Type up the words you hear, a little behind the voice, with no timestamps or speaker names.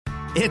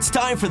It's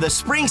time for the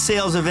spring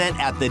sales event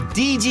at the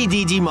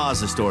DGDG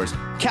Mazda stores.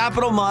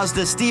 Capital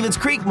Mazda, Stevens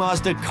Creek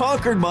Mazda,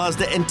 Concord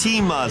Mazda, and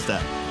Team Mazda.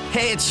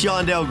 Hey, it's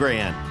Shondell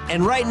Grand.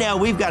 And right now,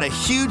 we've got a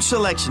huge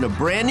selection of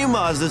brand new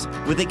Mazdas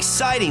with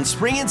exciting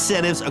spring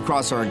incentives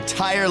across our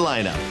entire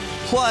lineup.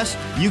 Plus,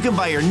 you can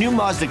buy your new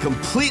Mazda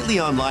completely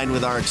online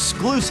with our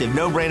exclusive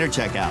no-brainer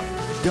checkout.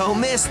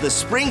 Don't miss the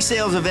spring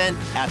sales event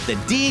at the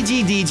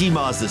DGDG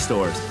Mazda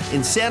stores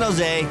in San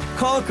Jose,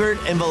 Concord,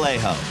 and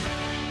Vallejo.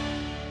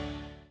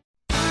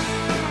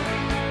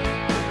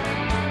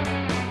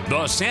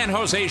 The San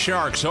Jose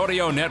Sharks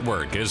Audio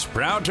Network is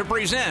proud to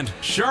present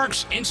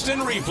Sharks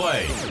Instant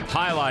Replay.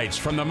 Highlights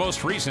from the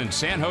most recent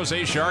San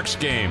Jose Sharks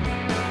game.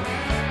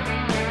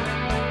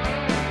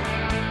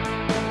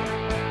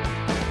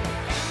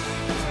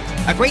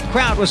 A great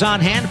crowd was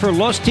on hand for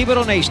Los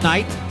Tiburones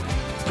night,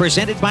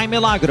 presented by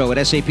Milagro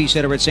at SAP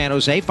Center at San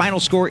Jose. Final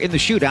score in the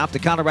shootout, the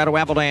Colorado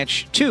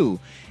Avalanche 2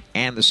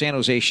 and the San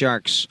Jose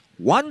Sharks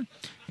 1.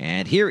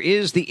 And here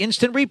is the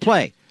instant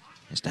replay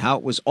as to how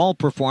it was all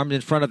performed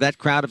in front of that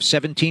crowd of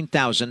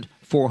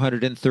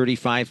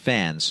 17,435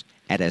 fans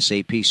at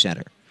SAP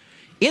Center.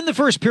 In the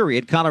first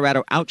period,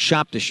 Colorado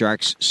outshopped the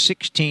Sharks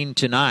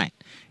 16-9.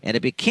 And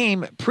it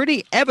became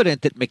pretty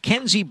evident that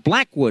Mackenzie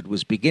Blackwood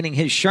was beginning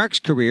his Sharks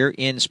career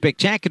in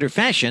spectacular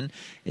fashion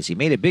as he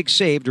made a big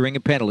save during a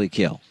penalty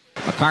kill.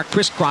 Makar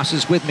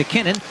crisscrosses with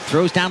McKinnon,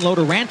 throws down low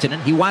to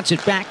Rantanen. He wants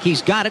it back.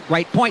 He's got it.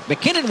 Right point.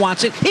 McKinnon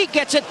wants it. He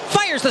gets it.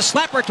 Fires the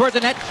slapper toward the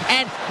net.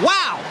 And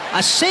wow!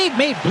 A save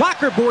made.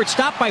 Blocker board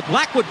stopped by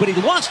Blackwood, but he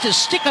lost his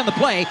stick on the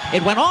play.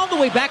 It went all the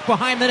way back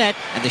behind the net,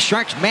 and the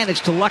Sharks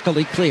managed to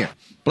luckily clear.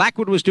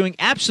 Blackwood was doing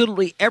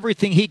absolutely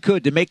everything he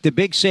could to make the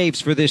big saves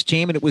for this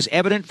team, and it was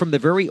evident from the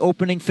very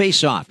opening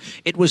faceoff.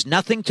 It was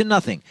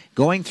 0-0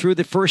 going through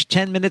the first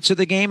 10 minutes of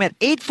the game. At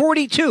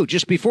 8:42,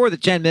 just before the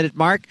 10-minute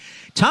mark,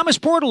 Thomas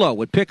Bordeleau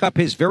would pick up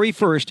his very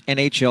first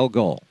NHL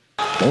goal.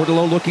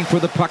 Bordeleau looking for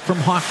the puck from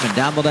Hoffman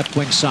down the left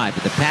wing side,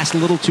 but the pass a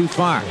little too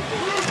far.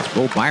 It's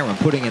Bo Byram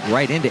putting it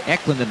right into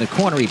Eklund in the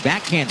corner. He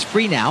backhands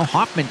free now.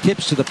 Hoffman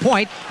tips to the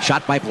point.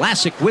 Shot by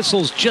Vlasic,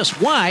 whistles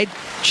just wide.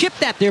 Chipped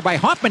that there by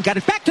Hoffman. Got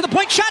it back to the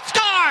point. Shot,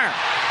 score!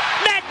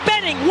 Matt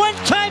Benning,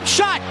 one-time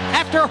shot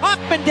after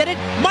Hoffman did it.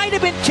 Might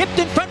have been tipped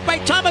in front by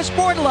Thomas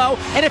Bordeleau.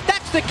 And if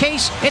that's the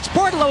case, it's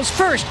Bordeleau's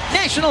first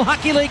National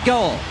Hockey League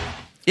goal.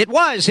 It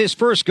was his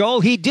first goal.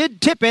 He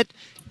did tip it.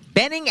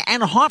 Benning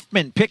and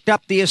Hoffman picked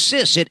up the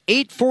assists at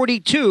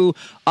 8:42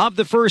 of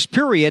the first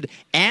period,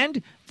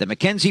 and the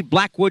Mackenzie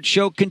Blackwood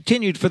show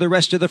continued for the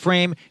rest of the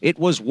frame. It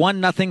was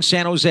 1-0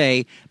 San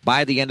Jose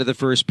by the end of the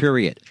first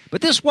period.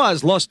 But this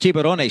was Los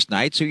Tiburones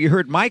night, so you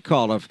heard my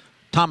call of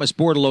Thomas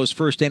Bordeleau's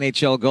first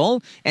NHL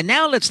goal. And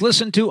now let's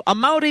listen to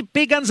Amaury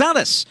P.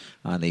 Gonzalez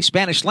on the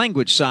Spanish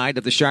language side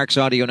of the Sharks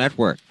Audio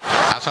Network.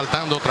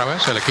 Asaltando otra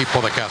vez el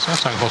equipo de casa,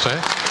 San Jose.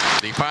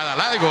 Dispara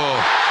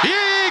largo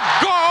y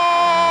gol!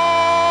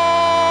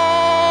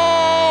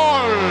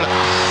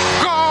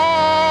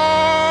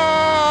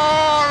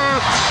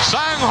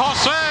 San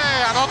Jose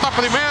anota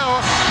primero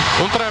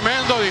un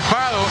tremendo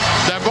disparo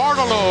de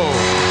Bordeleau.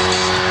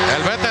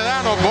 El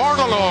veterano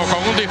Bordeleau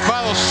con un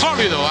disparo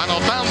sólido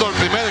anotando el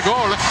primer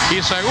gol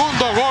y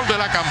segundo gol de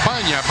la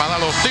campaña para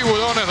los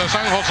Tiburones de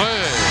San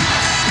José.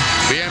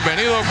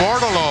 Bienvenido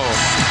Bordeleau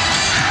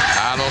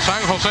a los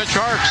San Jose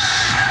Sharks.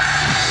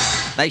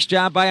 Nice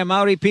job by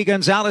Amaury P.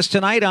 Gonzalez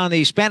tonight on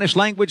the Spanish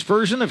language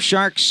version of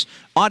Sharks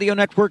Audio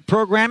Network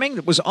programming.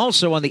 It was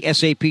also on the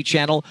SAP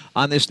channel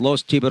on this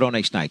Los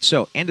Tiburones night.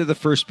 So, end of the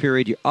first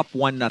period, you're up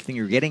 1-0.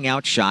 You're getting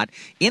outshot.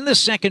 In the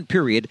second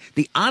period,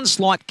 the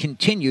onslaught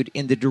continued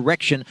in the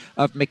direction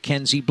of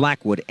Mackenzie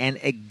Blackwood. And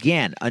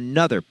again,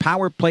 another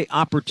power play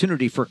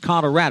opportunity for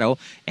Colorado.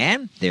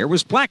 And there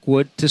was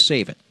Blackwood to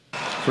save it.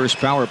 First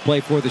power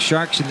play for the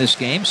Sharks in this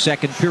game.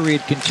 Second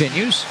period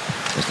continues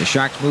as the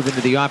Sharks move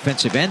into the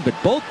offensive end, but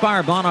both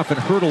Barabanov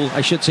and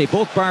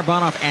both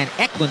Barabanov and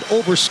Eklund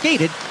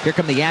overskated. Here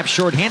come the Avs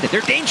shorthanded.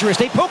 They're dangerous.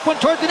 They poke one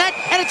toward the net,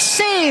 and it's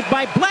saved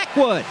by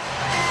Blackwood.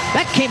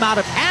 That came out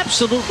of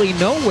absolutely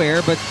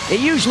nowhere, but it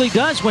usually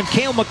does when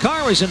Cale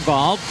Makar is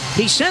involved.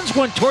 He sends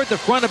one toward the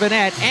front of a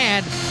net,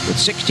 and with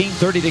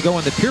 16:30 to go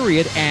in the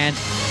period and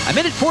a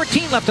minute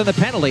 14 left on the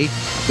penalty,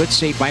 a good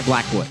save by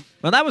Blackwood.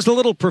 Well, that was a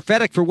little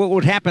prophetic for what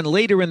would happen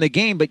later in the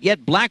game, but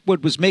yet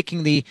Blackwood was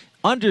making the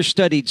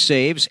understudied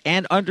saves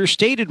and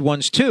understated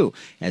ones, too.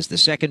 As the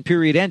second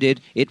period ended,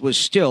 it was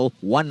still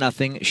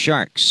 1-0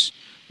 Sharks.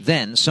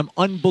 Then, some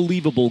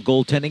unbelievable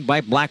goaltending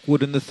by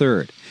Blackwood in the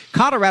third.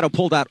 Colorado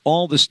pulled out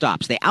all the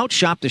stops. They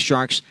outshot the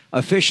Sharks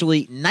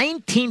officially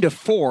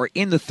 19-4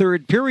 in the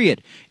third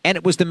period. And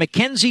it was the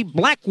Mackenzie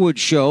Blackwood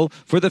show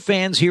for the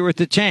fans here at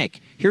the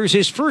Tank. Here's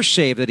his first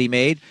save that he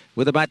made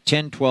with about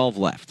 10-12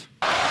 left.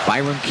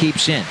 Byram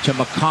keeps in to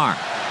Makar.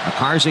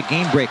 Makar's a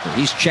game breaker.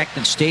 He's checked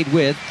and stayed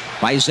with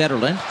by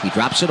Zetterlund. He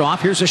drops it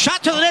off. Here's a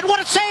shot to the net. What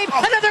a save!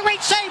 Another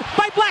great save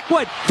by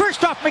Blackwood.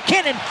 First off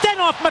McKinnon,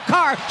 then off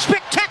Makar.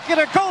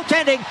 Spectacular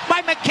goaltending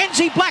by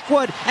Mackenzie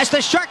Blackwood as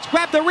the Sharks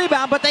grab the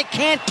rebound, but they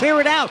can't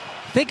clear it out.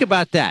 Think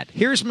about that.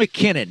 Here's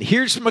McKinnon.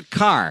 Here's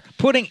Makar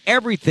putting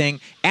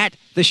everything at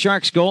the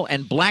Sharks' goal,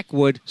 and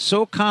Blackwood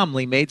so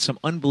calmly made some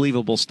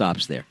unbelievable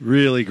stops there.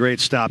 Really great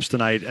stops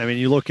tonight. I mean,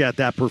 you look at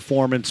that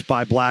performance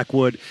by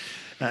Blackwood,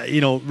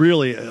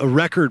 really a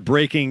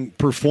record-breaking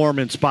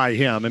performance by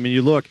him. I mean,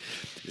 you look,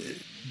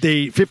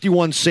 the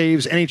 51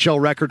 saves, NHL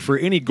record for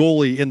any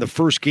goalie in the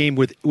first game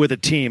with a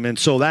team, and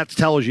so that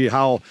tells you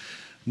how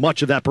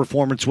much of that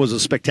performance was a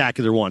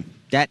spectacular one.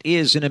 That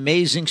is an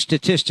amazing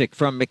statistic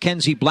from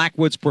Mackenzie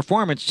Blackwood's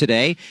performance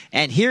today.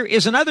 And here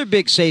is another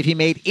big save he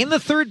made in the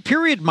third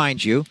period,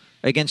 mind you,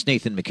 against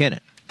Nathan MacKinnon.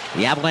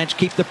 The Avalanche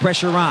keep the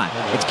pressure on.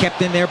 It's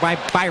kept in there by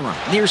Byram.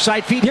 Near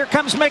side feed. Here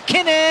comes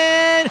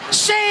MacKinnon.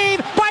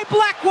 Save by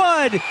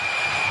Blackwood.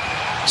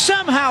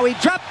 Somehow he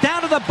dropped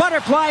down to the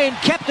butterfly and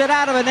kept it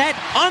out of the net.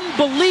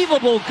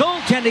 Unbelievable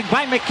goaltending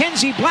by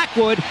Mackenzie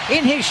Blackwood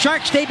in his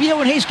Sharks debut,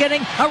 and he's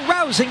getting a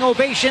rousing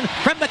ovation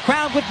from the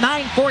crowd with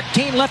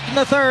 9:14 left in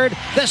the third.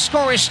 The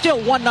score is still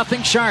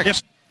 1-0 Sharks. Yep.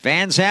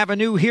 Fans have a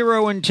new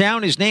hero in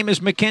town. His name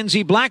is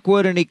Mackenzie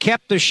Blackwood, and he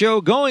kept the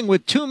show going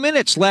with 2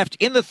 minutes left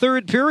in the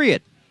third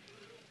period.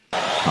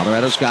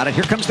 Colorado's got it.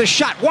 Here comes the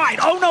shot. Wide.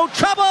 Oh, no.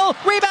 Trouble.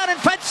 Rebound in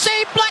front.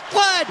 Save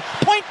Blackwood.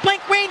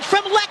 Point-blank range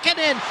from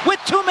Lehkonen with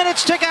 2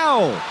 minutes to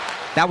go.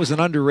 That was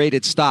an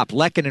underrated stop.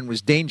 Lehkonen was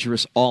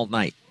dangerous all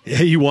night. Yeah,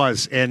 he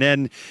was. And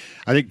then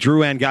I think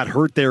Drouin got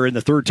hurt there in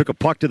the third, took a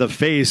puck to the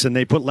face, and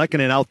they put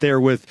Lehkonen out there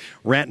with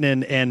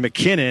Rantanen and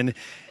MacKinnon.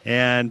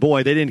 And,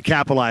 boy, they didn't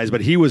capitalize,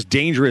 but he was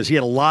dangerous. He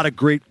had a lot of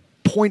great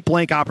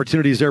point-blank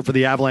opportunities there for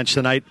the Avalanche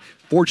tonight.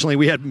 Fortunately,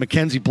 we had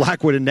Mackenzie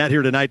Blackwood in net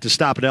here tonight to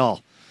stop it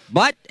all.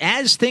 But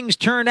as things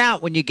turn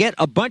out, when you get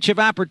a bunch of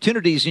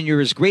opportunities and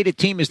you're as great a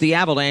team as the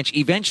Avalanche,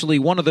 eventually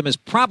one of them is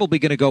probably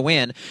going to go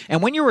in.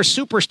 And when you're a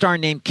superstar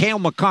named Cale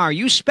Makar,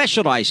 you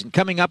specialize in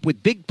coming up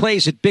with big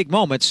plays at big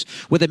moments.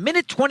 With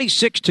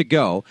 1:26 to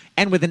go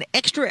and with an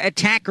extra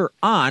attacker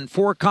on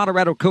for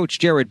Colorado coach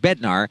Jared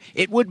Bednar,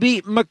 it would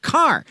be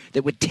Makar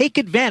that would take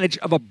advantage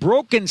of a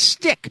broken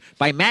stick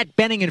by Matt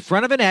Benning in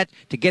front of a net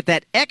to get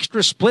that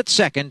extra split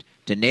second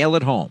to nail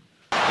it home.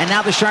 And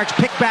now the Sharks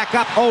pick back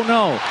up. Oh,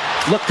 no.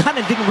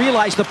 Lehkonen didn't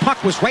realize the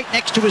puck was right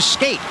next to his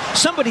skate.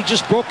 Somebody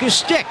just broke his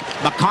stick.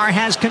 Makar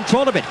has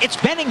control of it. It's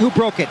Benning who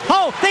broke it.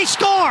 Oh, they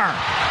score!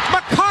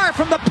 Makar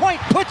from the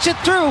point puts it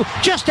through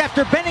just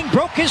after Benning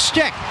broke his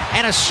stick.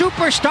 And a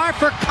superstar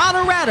for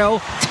Colorado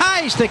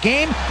ties the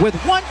game with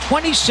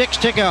 1:26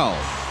 to go.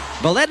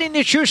 Valeri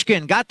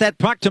Nichushkin got that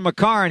puck to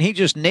Makar, and he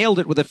just nailed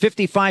it with a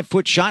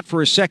 55-foot shot for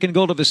his second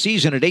goal of the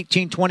season at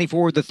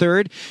 18:24 the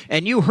third.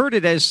 And you heard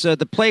it as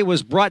the play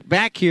was brought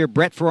back here,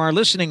 Brett, for our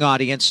listening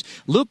audience.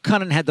 Luke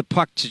Cunnin had the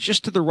puck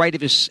just to the right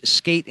of his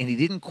skate, and he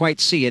didn't quite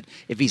see it.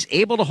 If he's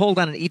able to hold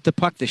on and eat the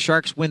puck, the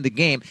Sharks win the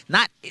game.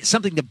 Not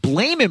something to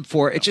blame him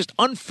for. It's just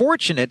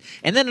unfortunate.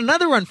 And then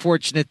another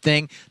unfortunate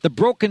thing, the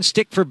broken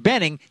stick for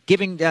Benning,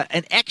 giving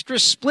an extra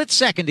split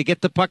second to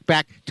get the puck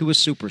back to a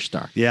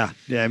superstar. Yeah,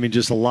 I mean,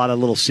 just a lot of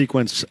little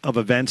sequence of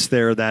events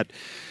there that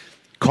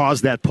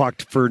caused that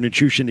puck for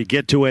Nichushkin to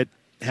get to it,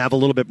 have a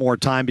little bit more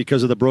time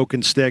because of the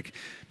broken stick.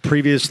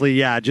 Previously,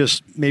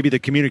 just maybe the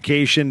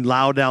communication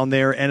loud down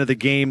there, end of the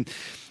game,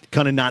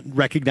 kind of not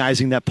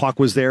recognizing that puck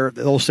was there.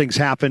 Those things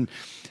happen,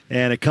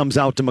 and it comes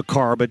out to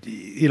Makar. But,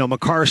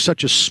 Makar is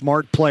such a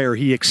smart player.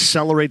 He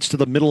accelerates to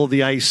the middle of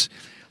the ice,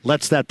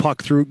 lets that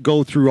puck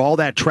go through all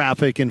that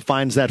traffic, and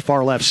finds that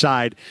far left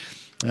side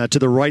to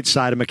the right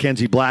side of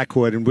Mackenzie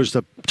Blackwood, and was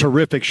a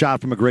terrific shot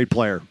from a great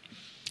player.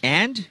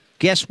 And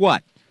guess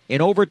what?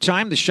 In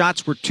overtime, the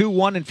shots were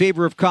 2-1 in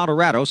favor of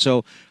Colorado,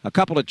 so a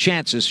couple of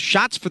chances.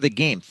 Shots for the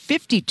game,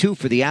 52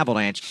 for the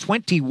Avalanche,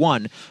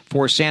 21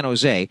 for San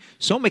Jose.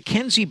 So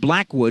Mackenzie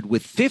Blackwood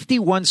with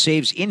 51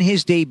 saves in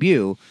his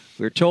debut.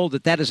 We're told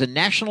that is a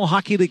National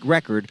Hockey League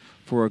record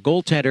for a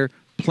goaltender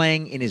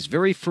playing in his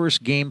very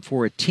first game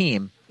for a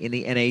team in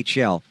the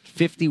NHL.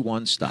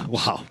 51 stops.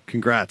 Wow,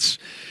 congrats.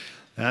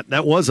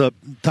 That was a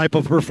type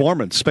of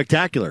performance.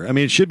 Spectacular. I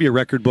mean, it should be a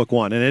record book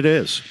one, and it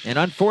is. And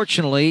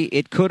unfortunately,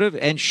 it could have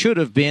and should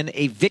have been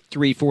a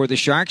victory for the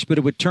Sharks, but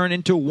it would turn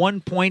into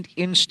 1 point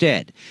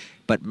instead.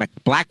 But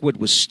Blackwood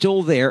was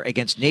still there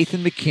against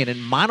Nathan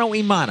MacKinnon,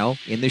 mano-a-mano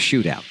in the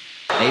shootout.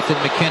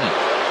 Nathan MacKinnon.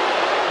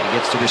 He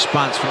gets the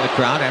response from the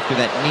crowd after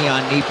that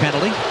knee-on-knee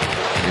penalty.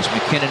 Here's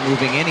MacKinnon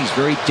moving in. He's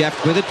very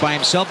deft with it by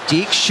himself.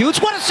 Deke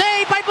shoots. What a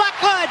save by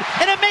Blackwood!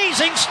 An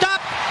amazing stop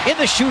in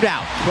the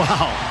shootout.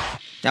 Wow.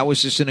 That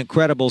was just an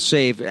incredible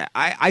save.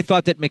 I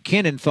thought that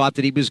MacKinnon thought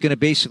that he was going to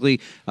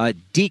basically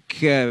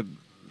deke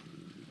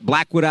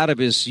Blackwood out of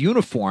his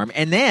uniform,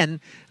 and then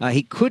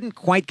he couldn't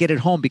quite get it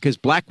home because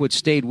Blackwood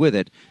stayed with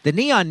it. The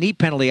knee-on-knee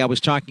penalty I was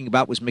talking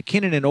about was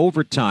MacKinnon in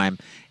overtime,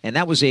 and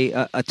that was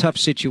a tough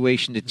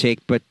situation to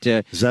take. But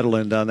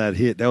Zetterlund on that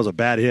hit. That was a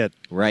bad hit.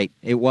 Right,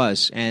 it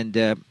was. And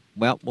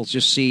well, we'll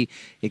just see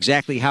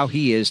exactly how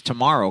he is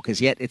tomorrow, because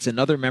yet it's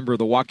another member of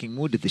the Walking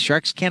Wounded. The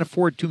Sharks can't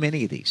afford too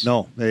many of these.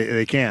 No,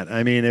 they can't.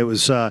 I mean, it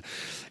was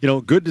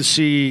good to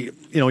see.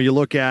 You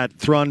look at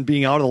Thrun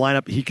being out of the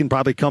lineup. He can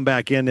probably come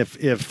back in if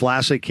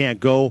Vlasic can't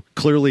go.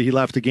 Clearly, he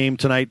left the game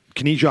tonight.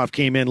 Knizhov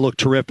came in, looked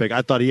terrific.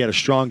 I thought he had a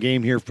strong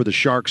game here for the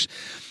Sharks.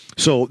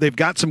 So they've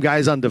got some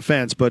guys on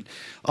defense, but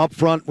up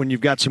front, when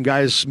you've got some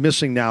guys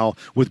missing now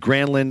with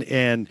Granlund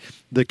and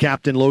the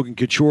captain Logan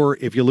Couture,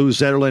 if you lose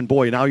Zetterlund,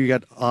 boy, now you're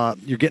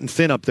getting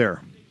thin up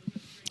there.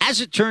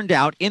 As it turned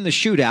out, in the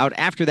shootout,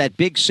 after that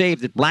big save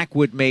that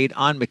Blackwood made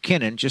on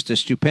McKinnon, just a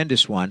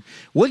stupendous one,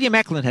 William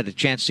Eklund had a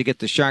chance to get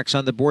the Sharks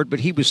on the board,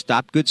 but he was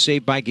stopped. Good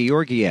save by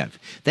Georgiev.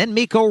 Then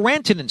Mikko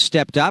Rantanen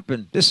stepped up,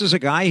 and this is a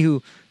guy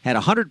who had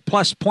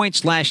 100-plus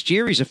points last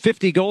year. He's a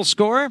 50-goal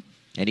scorer,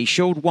 and he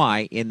showed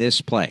why in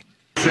this play.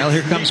 Well,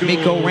 here comes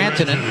Mikko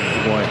Rantanen.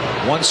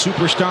 Boy, one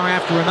superstar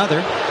after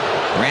another.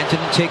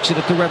 Rantanen takes it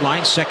at the red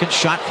line. Second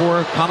shot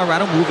for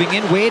Colorado, moving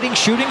in, waiting,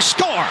 shooting,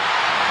 score!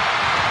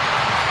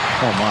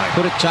 Oh, my.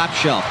 Put it top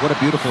shelf. What a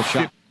beautiful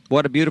shot.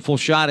 What a beautiful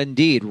shot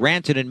indeed.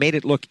 Rantanen made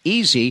it look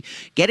easy,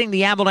 getting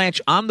the Avalanche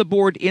on the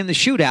board in the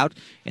shootout.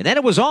 And then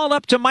it was all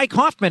up to Mike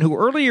Hoffman, who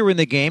earlier in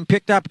the game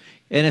picked up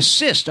an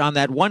assist on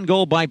that one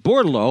goal by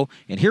Bordeleau.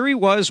 And here he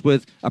was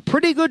with a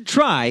pretty good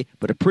try,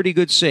 but a pretty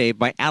good save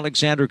by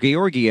Alexander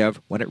Georgiev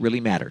when it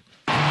really mattered.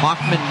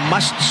 Hoffman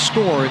must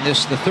score in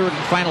this, the third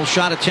and final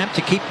shot attempt,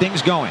 to keep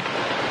things going.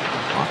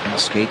 Hoffman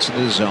skates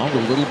into the zone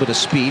with a little bit of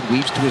speed,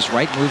 weaves to his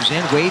right, moves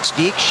in, waits,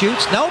 Deke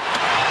shoots, nope.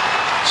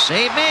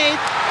 Save made.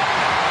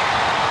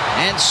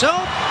 And so,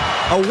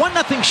 a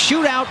 1-0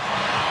 shootout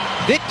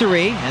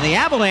victory, and the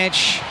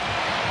Avalanche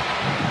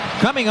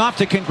coming off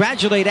to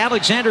congratulate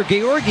Alexander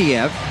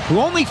Georgiev, who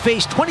only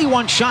faced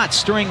 21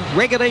 shots during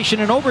regulation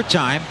and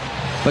overtime,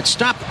 but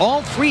stopped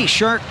all 3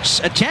 Sharks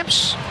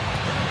attempts.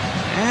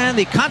 And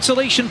the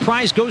consolation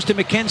prize goes to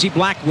Mackenzie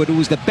Blackwood, who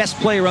was the best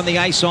player on the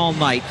ice all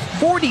night.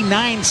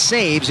 49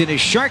 saves in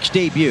his Sharks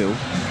debut.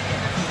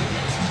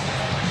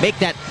 Make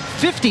that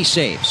 50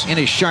 saves in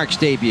his Sharks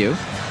debut.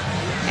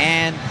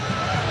 And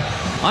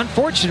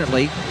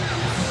unfortunately,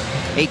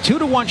 a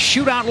 2-1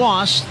 shootout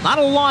loss. Not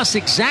a loss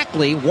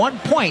exactly, 1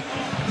 point.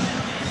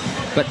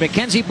 But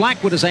Mackenzie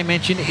Blackwood, as I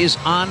mentioned, is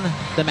on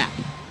the map.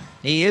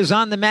 He is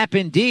on the map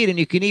indeed, and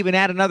you can even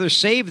add another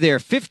save there.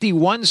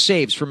 51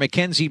 saves for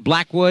Mackenzie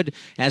Blackwood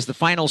as the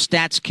final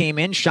stats came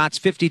in. Shots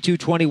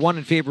 52-21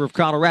 in favor of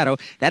Colorado.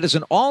 That is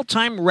an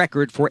all-time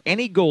record for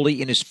any goalie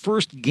in his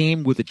first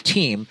game with a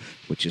team,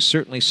 which is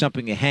certainly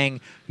something to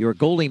hang your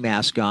goalie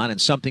mask on and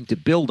something to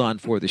build on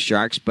for the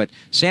Sharks. But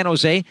San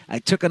Jose, I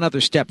took another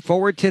step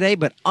forward today,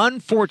 but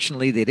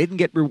unfortunately they didn't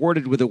get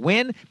rewarded with a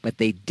win, but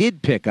they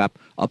did pick up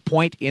a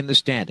point in the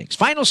standings.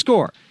 Final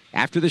score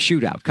after the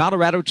shootout: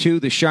 Colorado 2,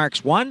 the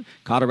Sharks 1.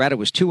 Colorado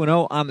was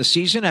 2-0 on the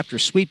season after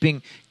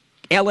sweeping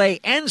L.A.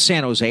 and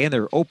San Jose in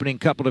their opening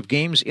couple of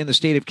games in the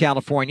state of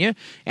California.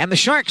 And the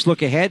Sharks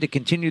look ahead to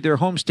continue their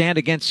homestand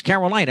against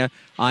Carolina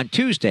on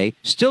Tuesday,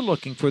 still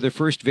looking for their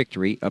first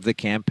victory of the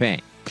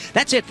campaign.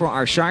 That's it for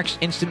our Sharks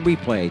Instant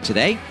Replay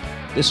today.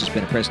 This has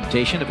been a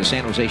presentation of the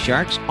San Jose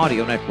Sharks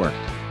Audio Network.